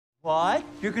What?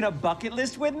 You're gonna bucket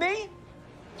list with me?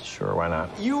 Sure, why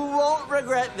not? You won't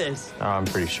regret this. Oh, I'm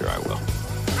pretty sure I will.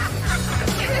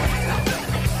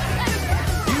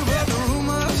 You've heard the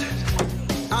rumors.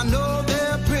 I know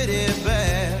they're pretty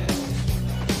bad.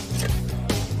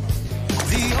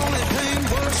 The only thing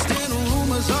worse than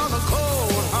rumors are the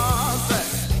cold hard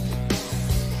facts.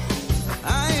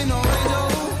 I ain't no angel,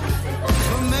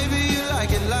 but maybe you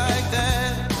like it like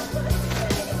that.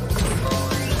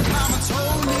 Mama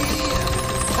told me.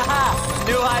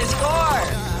 New high score.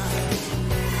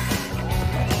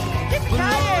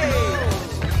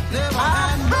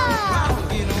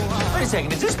 Wait a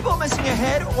second, is this boat missing a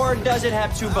head, or does it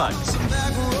have two bugs?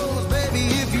 Back roads, baby,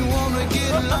 if you wanna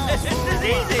get lost. This is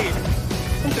easy.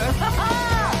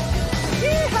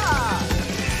 Yeehaw!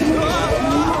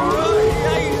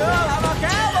 I'm a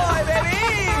cowboy, baby!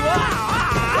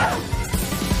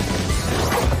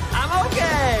 I'm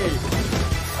okay!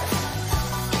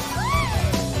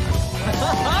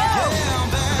 Yeah,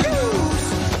 bad news,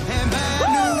 and bad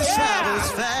news travels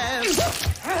fast.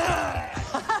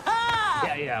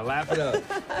 Yeah, laugh it up.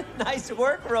 Nice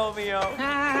work, Romeo.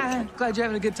 Glad you're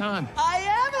having a good time. I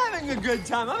am having a good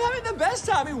time. I'm having the best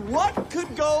time. I mean, what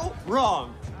could go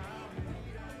wrong?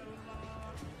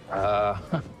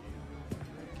 Can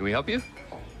we help you?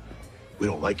 We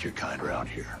don't like your kind around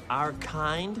here. Our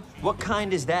kind? What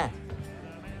kind is that?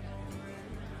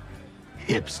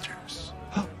 Hipsters.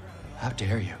 How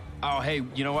dare you? Oh, hey,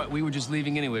 you know what? We were just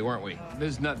leaving anyway, weren't we?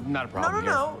 There's not a problem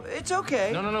here. No, it's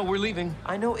okay. No, we're leaving.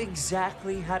 I know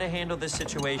exactly how to handle this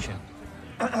situation.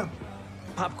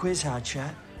 Pop quiz,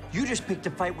 hotshot. You just picked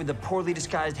a fight with a poorly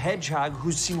disguised hedgehog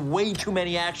who's seen way too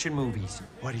many action movies.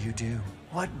 What do you do?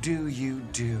 What do you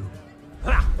do?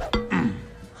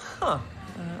 Huh.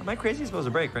 Am I crazy? You're supposed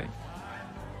to break, right?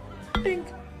 Ding.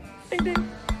 Ding, ding.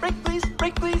 Break, please.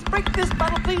 Break, please. Break this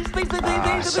bottle, please. Please, please, please,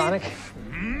 please. Sonic?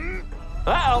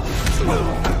 Uh-oh.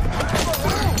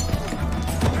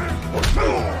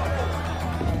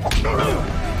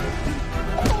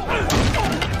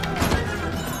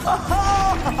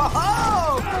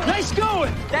 Nice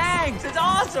going! Thanks, it's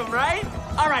awesome, right?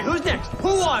 All right, who's next?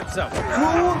 Who wants some? Who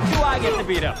do I get to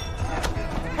beat up?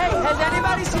 Hey, has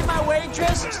anybody seen my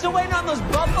waitress? Still waiting on those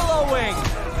buffalo wings.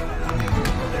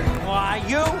 Why,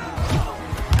 you?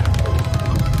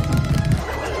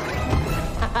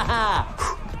 Uh-oh.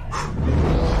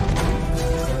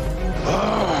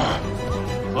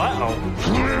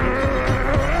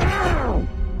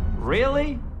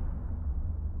 Really?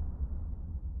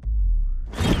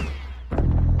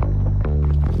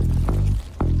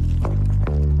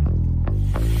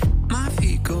 My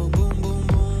feet go boom, boom,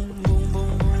 boom, boom,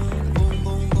 boom, boom, boom,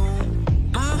 boom,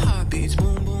 boom. My heart beats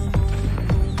boom, boom,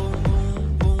 boom, boom, boom,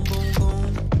 boom, boom,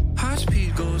 boom. Heart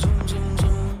speed goes zoom, zoom,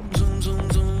 zoom, zoom,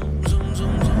 zoom, zoom, zoom,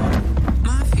 zoom, zoom.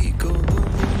 My feet go boom, boom,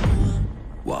 boom.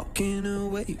 Walking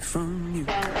away from you.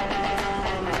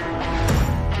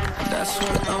 That's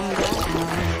what I'm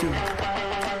gonna do.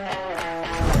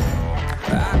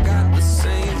 I got the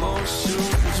same old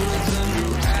shoes with a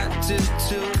new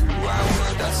attitude. Why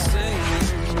would I say it?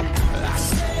 I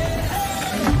said,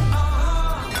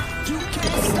 you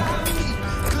can't stop me,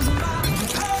 'cause my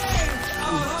pain,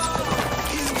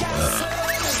 is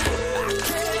gasoline. I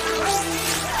can't wait.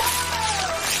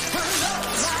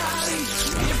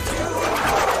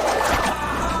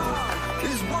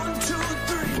 It's 1, 2,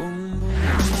 3. Boom, boom.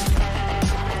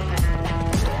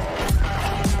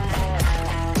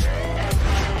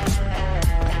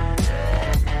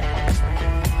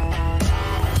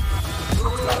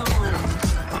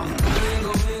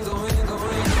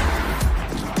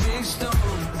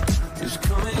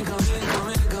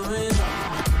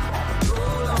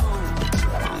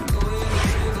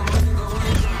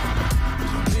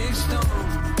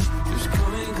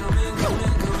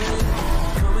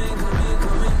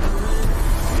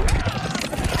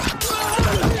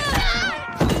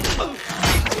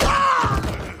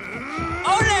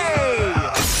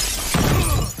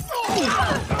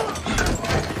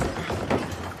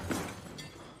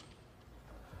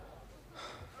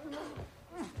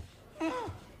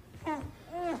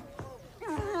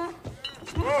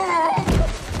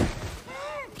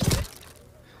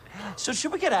 So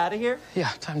should we get out of here? Yeah,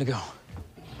 time to go.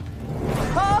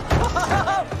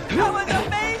 That was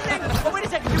amazing! Oh, wait a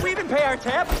second. Did we even pay our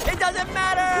tip? It doesn't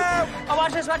matter! Oh,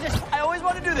 watch this, watch this. I always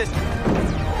want to do this.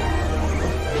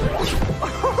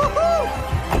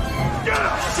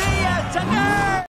 See ya, sucker!